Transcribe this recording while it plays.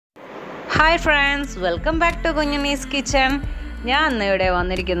Hi friends, welcome back to Kunjunni's Kitchen. ഞാൻ ഇന്ന് ഇവിടെ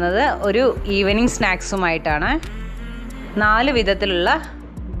വന്നിരിക്കുന്നത് ഒരു ഈവനിങ് സ്നാക്സുമായിട്ടാണ്. 4 വിധത്തിലുള്ള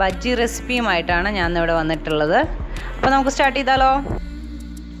ബജ്ജി റെസിപ്പിയുമായിട്ടാണ് ഞാൻ ഇന്ന് ഇവിടെ വന്നിട്ടുള്ളത്. അപ്പോൾ നമുക്ക് സ്റ്റാർട്ട് ചെയ്താലോ.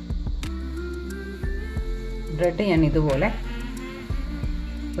 ബ്രെഡ് ഞാൻ ഇതുപോലെ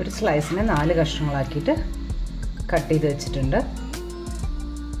ഒരു സ്ലൈസിനെ 4 കഷ്ണങ്ങളാക്കിയിട്ട് കട്ട് ചെയ്ത് വെച്ചിട്ടുണ്ട്.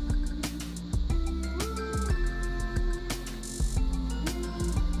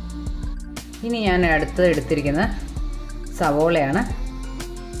 ഇനി ഞാൻ അടുത്ത് എടുത്തിരിക്കുന്ന സവോളയാണ്.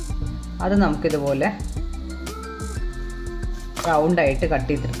 അത് നമുക്കിതുപോലെ റൗണ്ടായിട്ട് കട്ട്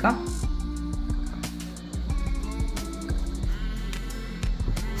ചെയ്തെടുക്കാം.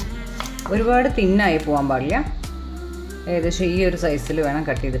 ഒരുപാട് തിന്നായി പോകാൻ പാടില്ല. ഏകദേശം ഈ ഒരു സൈസിൽ വേണം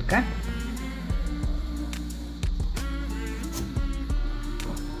കട്ട് ചെയ്തെടുക്കാൻ.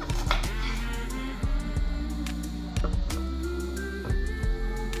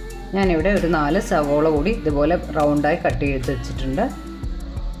 ഞാനിവിടെ ഒരു 4 സവോള കൂടി ഇതുപോലെ റൗണ്ടായി കട്ട് ചെയ്ത് വെച്ചിട്ടുണ്ട്.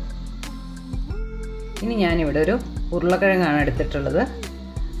 ഇനി ഞാനിവിടെ ഒരു ഉരുളക്കിഴങ്ങാണ് എടുത്തിട്ടുള്ളത്.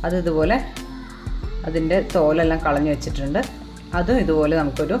 അത് ഇതുപോലെ അതിൻ്റെ തോലെല്ലാം കളഞ്ഞു വെച്ചിട്ടുണ്ട്. അതും ഇതുപോലെ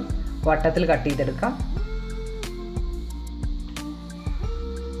നമുക്കൊരു വട്ടത്തിൽ കട്ട് ചെയ്തെടുക്കാം.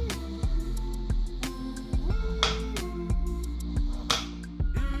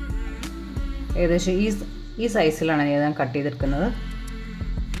 ഏകദേശം ഈ സൈസിലാണ് ഞാൻ കട്ട് ചെയ്തെടുക്കുന്നത്.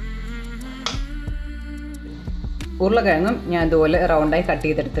 ഉരുളക്കിഴങ്ങും ഞാൻ ഇതുപോലെ റൗണ്ടായി കട്ട്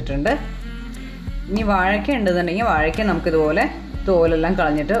ചെയ്തെടുത്തിട്ടുണ്ട്. ഇനി വാഴയ്ക്ക ഉണ്ടെന്നുണ്ടെങ്കിൽ വാഴയ്ക്ക നമുക്കിതുപോലെ തോലെല്ലാം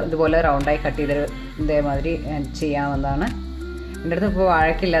കളഞ്ഞിട്ട് ഇതുപോലെ റൗണ്ടായി കട്ട് ചെയ്ത് ഇതേമാതിരി ചെയ്യാവുന്നതാണ്. എൻ്റെ അടുത്ത് ഇപ്പോൾ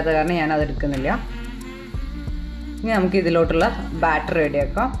വാഴയ്ക്ക ഇല്ലാത്ത കാരണം ഞാൻ അതെടുക്കുന്നില്ല. ഇനി നമുക്ക് ഇതിലോട്ടുള്ള ബാറ്റർ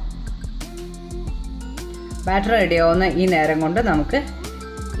റെഡിയാക്കാം. ബാറ്റർ റെഡിയാവുന്ന ഈ നേരം കൊണ്ട് നമുക്ക്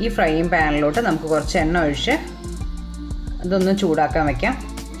ഈ ഫ്രൈയിങ് പാനിലോട്ട് നമുക്ക് കുറച്ച് എണ്ണ ഒഴിച്ച് ഇതൊന്ന് ചൂടാക്കാൻ വയ്ക്കാം.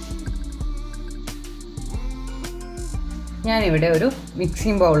 ഞാനിവിടെ ഒരു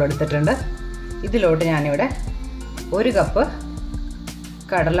മിക്സിംഗ് ബൗൾ എടുത്തിട്ടുണ്ട്. ഇതിലോട്ട് ഞാനിവിടെ 1 കപ്പ്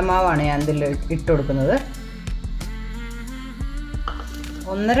കടലമാവാണ് ഞാൻ ഇതിൽ ഇട്ട് കൊടുക്കുന്നത്.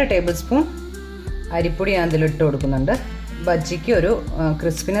 1.5 ടേബിൾ സ്പൂൺ അരിപ്പൊടി ഞാൻ ഇതിൽ ഇട്ട് കൊടുക്കുന്നുണ്ട്. ബജ്ജിക്ക് ഒരു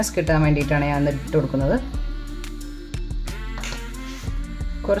ക്രിസ്പിനെസ് കിട്ടാൻ വേണ്ടിയിട്ടാണ് ഞാൻ ഇട്ട് കൊടുക്കുന്നത്.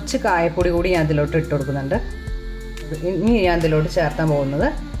 കുറച്ച് കായപ്പൊടി കൂടി ഞാൻ ഇതിലോട്ട് ഇട്ട് കൊടുക്കുന്നുണ്ട്. ഇനി ഞാൻ ഇതിലോട്ട് ചേർത്താൻ പോകുന്നത്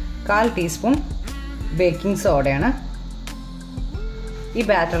 1/4 ടീസ്പൂൺ ബേക്കിംഗ് സോഡയാണ്. ഈ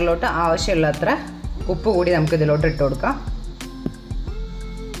ബാറ്ററിലോട്ട് ആവശ്യമുള്ളത്ര ഉപ്പ് കൂടി നമുക്ക് ഇതിലോട്ട് ഇട്ട് കൊടുക്കാം.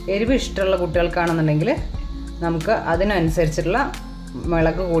 എരിവ് ഇഷ്ടമുള്ള കുട്ടികൾക്കാണെന്നുണ്ടെങ്കിൽ നമുക്ക് അതിനനുസരിച്ചുള്ള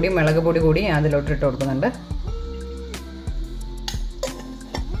മുളക് പൊടി കൂടി ഞാൻ അതിലോട്ട് ഇട്ട് കൊടുക്കുന്നുണ്ട്.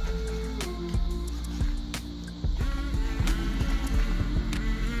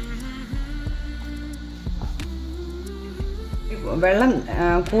 വെള്ളം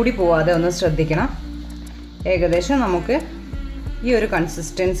കൂടി പോവാതെ ഒന്ന് ശ്രദ്ധിക്കണം. ഏകദേശം നമുക്ക് ഈ ഒരു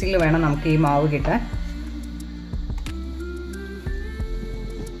കൺസിസ്റ്റൻസിയിൽ വേണം നമുക്ക് ഈ മാവ് കിട്ടാൻ.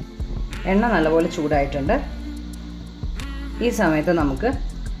 എണ്ണ നല്ലപോലെ ചൂടായിട്ടുണ്ട്. ഈ സമയത്ത് നമുക്ക്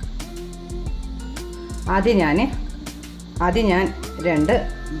ആദ്യം ഞാൻ 2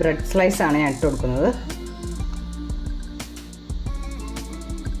 ബ്രെഡ് സ്ലൈസാണ് ഞാൻ ഇട്ട് കൊടുക്കുന്നത്.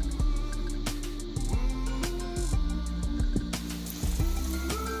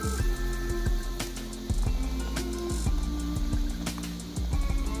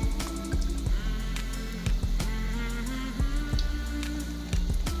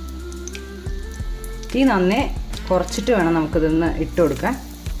 തീ നന്നേ കുറച്ചിട്ട് വേണം നമുക്കിതൊന്ന് ഇട്ട് കൊടുക്കാൻ.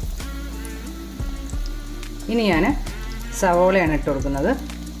 ഇനി ഞാൻ സവോളയാണ് ഇട്ട് കൊടുക്കുന്നത്.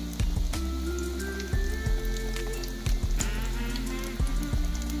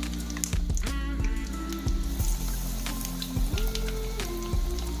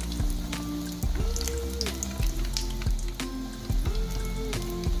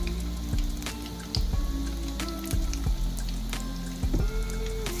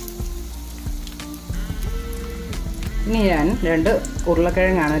 ഇനി ഞാൻ 2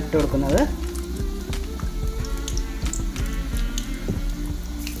 ഉരുളക്കിഴങ്ങാണ് ഇട്ട് കൊടുക്കുന്നത്.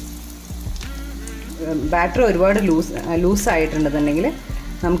 ബാറ്റർ ഒരുപാട് ലൂസായിട്ടുണ്ടെന്നുണ്ടെങ്കിൽ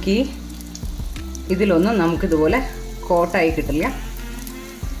നമുക്ക് ഇതിലൊന്നും നമുക്കിതുപോലെ കോട്ടായി കിട്ടില്ല.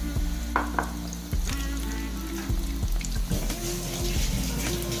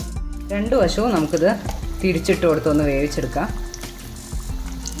 രണ്ട് വശവും നമുക്കിത് തിരിച്ചിട്ട് കൊടുത്തൊന്ന് വേവിച്ചെടുക്കാം.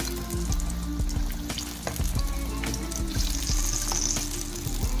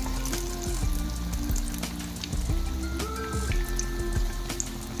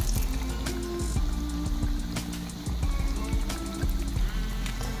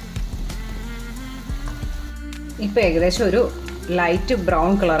 ഇപ്പോൾ ഏകദേശം ഒരു ലൈറ്റ്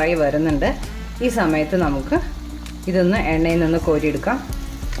ബ്രൗൺ കളറായി വരുന്നുണ്ട്. ഈ സമയത്ത് നമുക്ക് ഇതൊന്ന് എണ്ണയിൽ നിന്ന് കോരിയെടുക്കാം.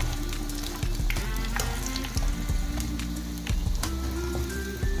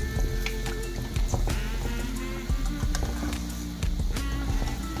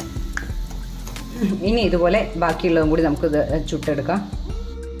 ഇനി ഇതുപോലെ ബാക്കിയുള്ളതും കൂടി നമുക്ക് ചുട്ടെടുക്കാം.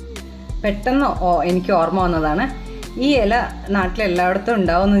 പെട്ടെന്ന് എനിക്ക് ഓർമ്മ വന്നതാണ്, ഈ ഇല നാട്ടിലെല്ലായിടത്തും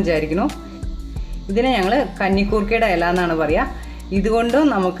ഉണ്ടാവുമെന്ന് വിചാരിക്കുന്നു. ഇതിനെ ഞങ്ങൾ കന്നിക്കൂർക്കയുടെ ഇല എന്നാണ് പറയുക. ഇതുകൊണ്ടും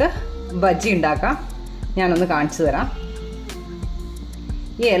നമുക്ക് ബജ്ജി ഉണ്ടാക്കാം. ഞാനൊന്ന് കാണിച്ചു തരാം.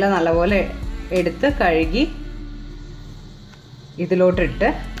 ഈ ഇല നല്ലപോലെ എടുത്ത് കഴുകി ഇതിലോട്ടിട്ട്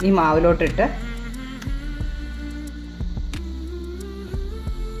ഈ മാവിലോട്ടിട്ട്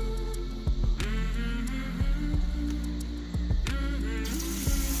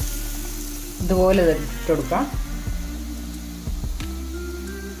ഇതുപോലെ ഇട്ട് കൊടുക്കാം.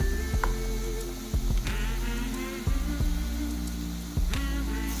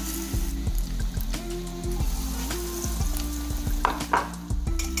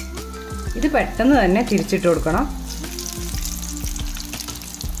 ഇത് പെട്ടെന്ന് തന്നെ തിരിച്ചിട്ട് കൊടുക്കണം.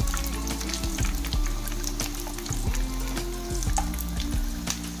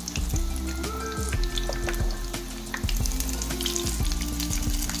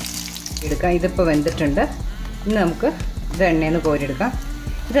 എടുക്കാം. ഇതിപ്പോൾ വെന്തിട്ടുണ്ട്. ഇനി നമുക്ക് ഇത് എണ്ണയിൽ നിന്ന് കോരിയെടുക്കാം.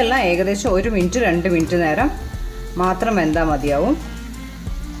 ഇതെല്ലാം ഏകദേശം 1 മിനിറ്റ് 2 മിനിറ്റ് നേരം മാത്രം വെന്താൽ മതിയാവും.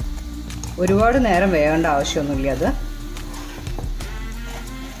 ഒരുപാട് നേരം വേകേണ്ട ആവശ്യമൊന്നുമില്ല. അത്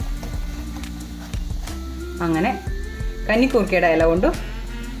അങ്ങനെ കന്നിക്കൂർക്കയുടെ ഇല കൊണ്ട്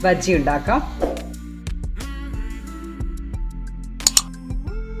ബജ്ജി ഉണ്ടാക്കാം.